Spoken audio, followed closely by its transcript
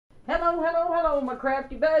Hello, hello, hello, my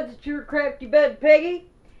crafty buds. It's your crafty bud, Peggy.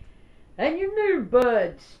 And your new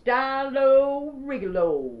bud, Stylo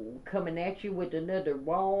Rigolo, coming at you with another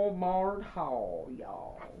Walmart haul,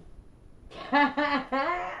 y'all.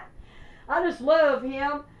 I just love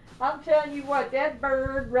him. I'm telling you what, that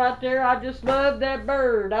bird right there, I just love that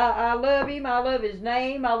bird. I love him. I love his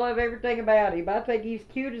name. I love everything about him. I think he's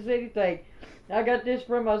cute as anything. I got this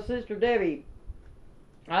from my sister Debbie.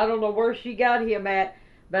 I don't know where she got him at,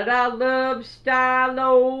 but I love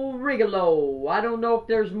Stylo Rigolo. I don't know if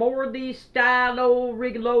there's more of these Stylo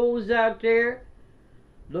Rigolos out there.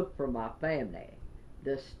 Look for my family,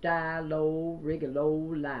 the Stylo Rigolo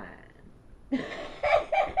line.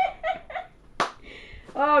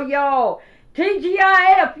 Oh, y'all,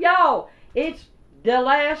 TGIF, y'all. It's the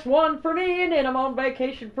last one for me, and then I'm on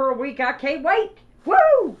vacation for a week. I can't wait.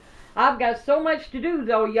 Woo! I've got so much to do,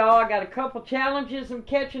 though, y'all. I got a couple challenges I'm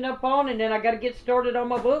catching up on, and then I got to get started on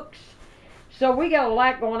my books. So we got a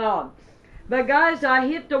lot going on. But, guys, I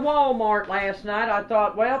hit the Walmart last night. I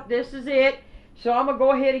thought, well, this is it. So I'm going to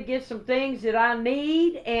go ahead and get some things that I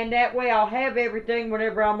need, and that way I'll have everything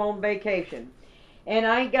whenever I'm on vacation. And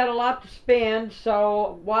I ain't got a lot to spend,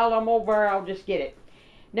 so while I'm over there, I'll just get it.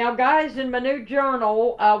 Now, guys, in my new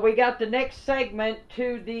journal, we got the next segment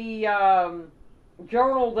to the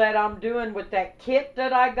journal that I'm doing with that kit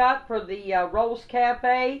that I got for the Rose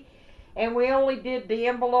Cafe. And we only did the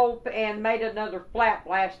envelope and made another flap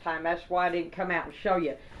last time. That's why I didn't come out and show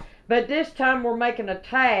you. But this time we're making a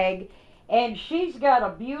tag. And she's got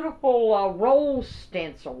a beautiful rose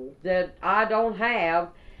stencil that I don't have,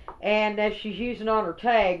 and that she's using on her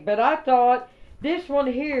tag. But I thought this one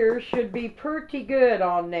here should be pretty good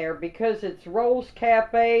on there because it's Rose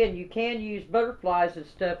Cafe and you can use butterflies and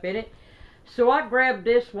stuff in it. So I grabbed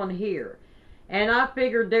this one here, and I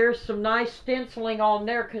figured there's some nice stenciling on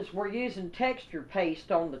there because we're using texture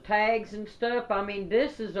paste on the tags and stuff. I mean,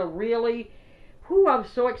 this is a really, whew, I'm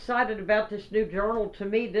so excited about this new journal. To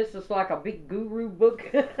me, this is like a big guru book.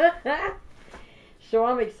 So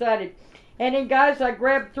I'm excited. And then, guys, I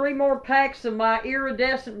grabbed 3 more packs of my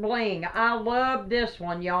iridescent bling. I love this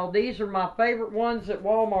one, y'all. These are my favorite ones that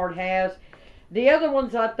Walmart has. The other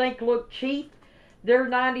ones I think look cheap. They're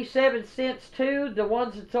 97 cents too, the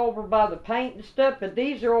ones that's over by the paint and stuff. But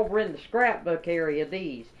these are over in the scrapbook area,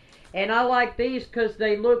 these. And I like these because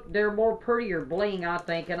they're more prettier bling, I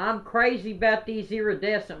think. And I'm crazy about these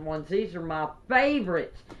iridescent ones. These are my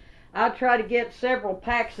favorites. I try to get several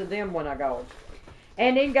packs of them when I go.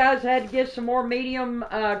 And then, guys, I had to get some more medium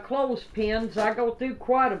clothespins. I go through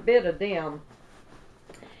quite a bit of them.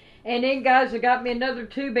 And then, guys, I got me another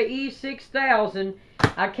tube of E6000.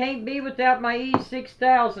 I can't be without my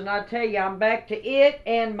E6000. I tell you, I'm back to it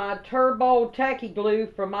and my Turbo Tacky Glue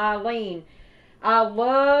from Eileen. I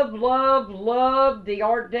love, love, love the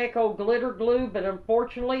Art Deco glitter glue, but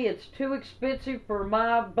unfortunately it's too expensive for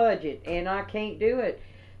my budget, and I can't do it.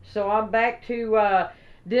 So I'm back to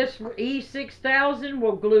this E6000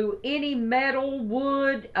 will glue any metal,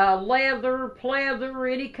 wood, leather,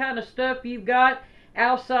 pleather, any kind of stuff you've got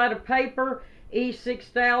outside of paper.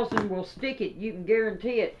 E6000 will stick it, you can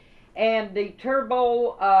guarantee it. And the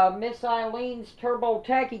Turbo, Miss Eileen's Turbo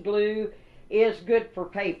Tacky Glue is good for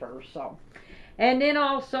paper, so. And then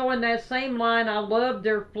also in that same line, I love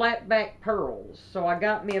their flat back pearls. So I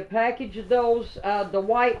got me a package of those, the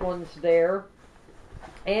white ones there.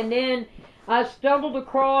 And then I stumbled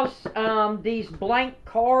across these blank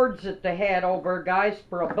cards that they had over, guys,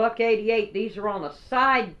 for $1.88. These are on a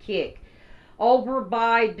Sidekick over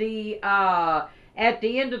by the, at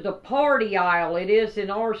the end of the party aisle. It is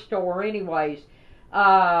in our store anyways.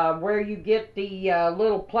 Where you get the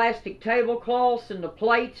little plastic tablecloths and the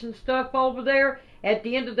plates and stuff over there. At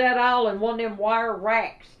the end of that aisle in one of them wire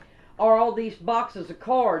racks are all these boxes of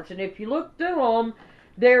cards. And if you look through them,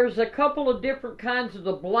 there's a couple of different kinds of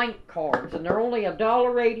the blank cards. And they're only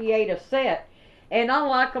 $1.88 a set. And I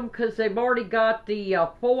like them because they've already got the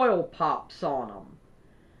foil pops on them.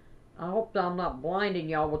 I hope I'm not blinding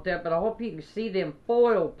y'all with that, but I hope you can see them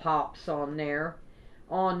foil pops on there.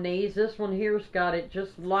 On these. This one here's got it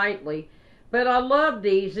just lightly. But I love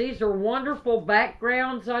these. These are wonderful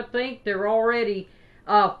backgrounds, I think. They're already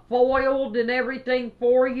foiled and everything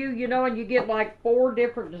for you, you know, and you get like 4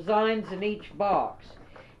 different designs in each box.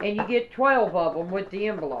 And you get 12 of them with the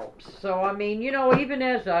envelopes. So, I mean, you know, even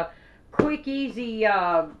as a quick, easy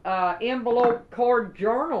envelope card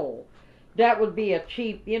journal, that would be a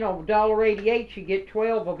cheap, you know, $1.88. You get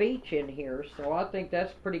 12 of each in here. So I think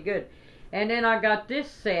that's pretty good. And then I got this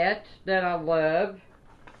set that I love.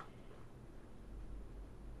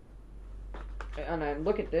 And I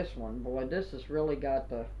look at this one. Boy, this has really got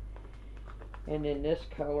the And in this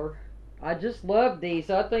color. I just love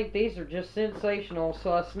these. I think these are just sensational.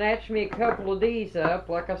 So I snatched me a couple of these up.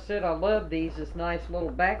 Like I said, I love these as nice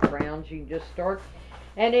little backgrounds. You can just start.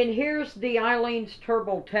 And then here's the Aleene's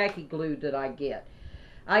Turbo Tacky Glue that I get.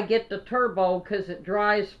 I get the Turbo because it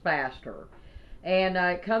dries faster. And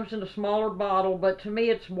it comes in a smaller bottle, but to me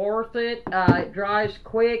it's worth it. It dries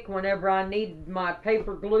quick whenever I need my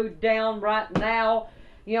paper glued down right now.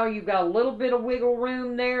 You know, you've got a little bit of wiggle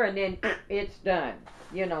room there, and then it's done.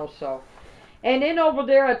 You know, so. And then over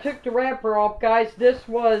there, I took the wrapper off, guys. This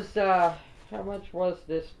was, how much was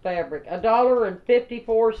this fabric?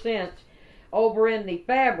 $1.54 over in the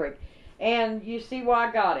fabric. And you see why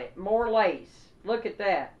I got it. More lace. Look at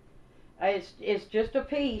that. It's just a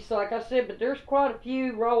piece, like I said, but there's quite a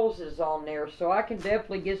few roses on there, so I can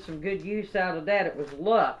definitely get some good use out of that. It was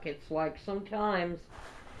luck. It's like sometimes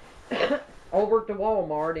over at the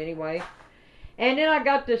Walmart, anyway. And then I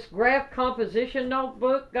got this graph composition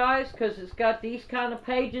notebook, guys, because it's got these kind of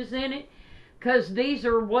pages in it. Because these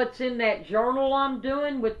are what's in that journal I'm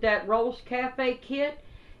doing with that Rose Cafe kit.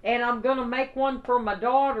 And I'm going to make one for my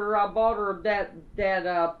daughter. I bought her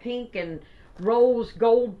that pink and rose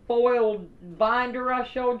gold foiled binder I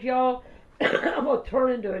showed y'all. I'm going to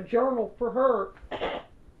turn into a journal for her.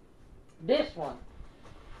 This one.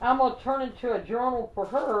 I'm going to turn into a journal for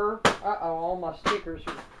her. Uh-oh, all my stickers,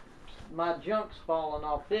 my junk's falling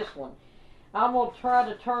off this one. I'm going to try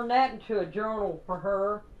to turn that into a journal for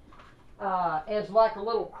her as like a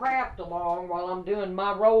little craft along while I'm doing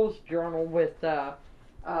my rose journal with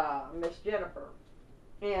Miss Jennifer.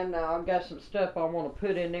 And I've got some stuff I want to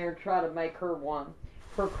put in there and try to make her one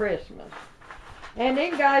for Christmas. And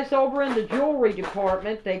then, guys, over in the jewelry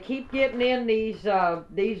department, they keep getting in these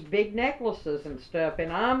big necklaces and stuff,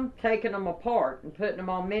 and I'm taking them apart and putting them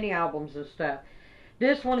on mini albums and stuff.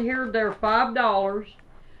 This one here, they're $5,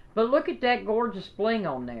 but look at that gorgeous bling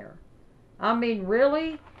on there. I mean,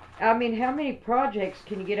 really? I mean, how many projects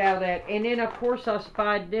can you get out of that? And then, of course, I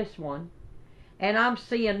spied this one. And I'm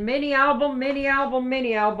seeing mini album, mini album,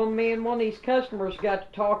 mini album. Me and one of these customers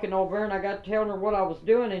got to talking over, and I got to telling her what I was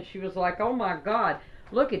doing, and she was like, oh my God,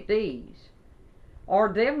 look at these.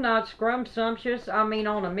 Are them not scrumptious? I mean,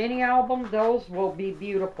 on a mini album, those will be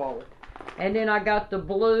beautiful. And then I got the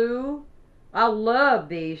blue. I love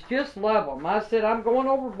these, just love them. I said, I'm going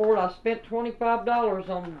overboard. I spent $25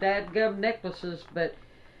 on dadgum necklaces, but,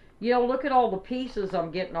 you know, look at all the pieces I'm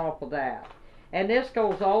getting off of that. And this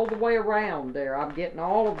goes all the way around there. I'm getting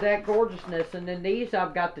all of that gorgeousness. And then these,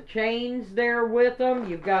 I've got the chains there with them.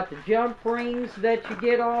 You've got the jump rings that you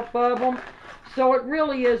get off of them. So it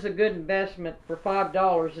really is a good investment for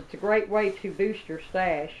 $5. It's a great way to boost your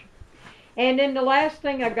stash. And then the last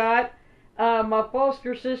thing I got, my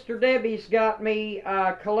foster sister Debbie's got me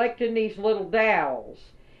collecting these little dowels.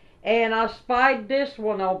 And I spied this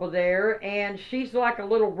one over there, and she's like a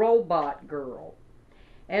little robot girl.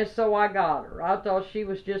 And so I got her. I thought she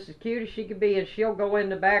was just as cute as she could be, and she'll go in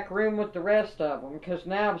the back room with the rest of them, because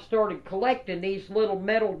now I've started collecting these little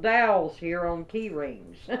metal dowels here on key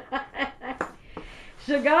rings.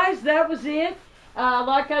 So guys, that was it.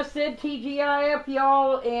 Like I said, TGIF,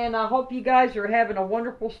 y'all, and I hope you guys are having a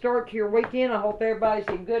wonderful start to your weekend. I hope everybody's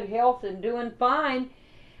in good health and doing fine.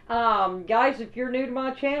 Guys, if you're new to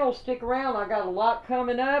my channel, stick around. I got a lot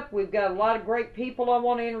coming up. We've got a lot of great people I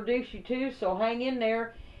want to introduce you to, so hang in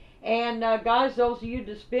there. And guys, those of you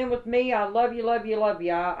that spend with me, I love you, love you, love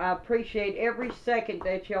you. I appreciate every second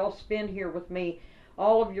that y'all spend here with me.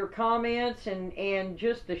 All of your comments and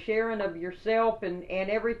just the sharing of yourself and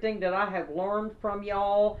everything that I have learned from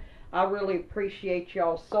y'all. I really appreciate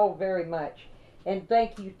y'all so very much. And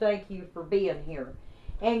thank you for being here.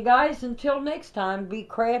 And guys, until next time, be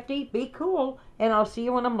crafty, be cool, and I'll see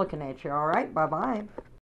you when I'm looking at you. All right, bye-bye.